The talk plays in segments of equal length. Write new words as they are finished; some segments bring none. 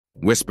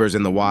Whispers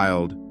in the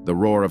wild, the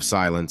roar of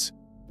silence.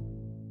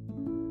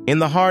 In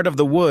the heart of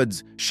the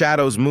woods,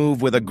 shadows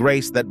move with a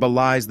grace that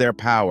belies their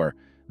power.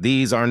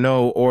 These are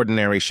no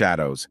ordinary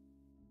shadows.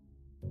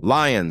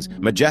 Lions,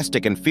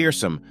 majestic and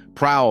fearsome,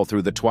 prowl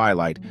through the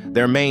twilight,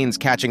 their manes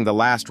catching the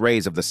last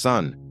rays of the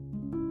sun.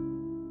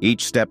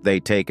 Each step they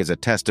take is a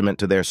testament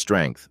to their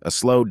strength, a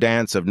slow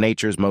dance of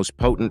nature's most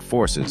potent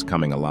forces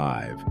coming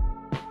alive.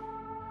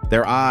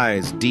 Their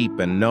eyes, deep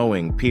and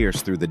knowing,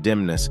 pierce through the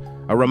dimness,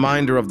 a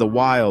reminder of the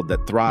wild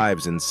that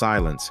thrives in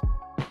silence.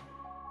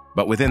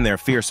 But within their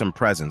fearsome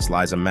presence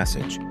lies a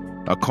message,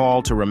 a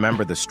call to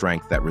remember the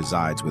strength that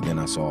resides within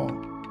us all.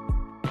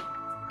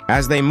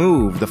 As they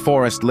move, the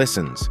forest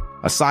listens,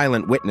 a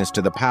silent witness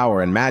to the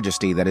power and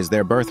majesty that is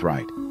their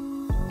birthright.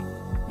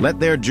 Let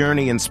their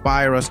journey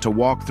inspire us to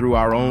walk through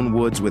our own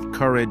woods with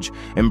courage,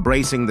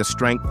 embracing the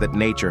strength that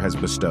nature has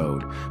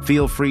bestowed.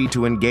 Feel free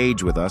to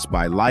engage with us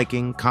by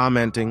liking,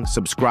 commenting,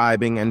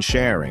 subscribing, and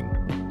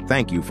sharing.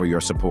 Thank you for your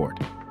support.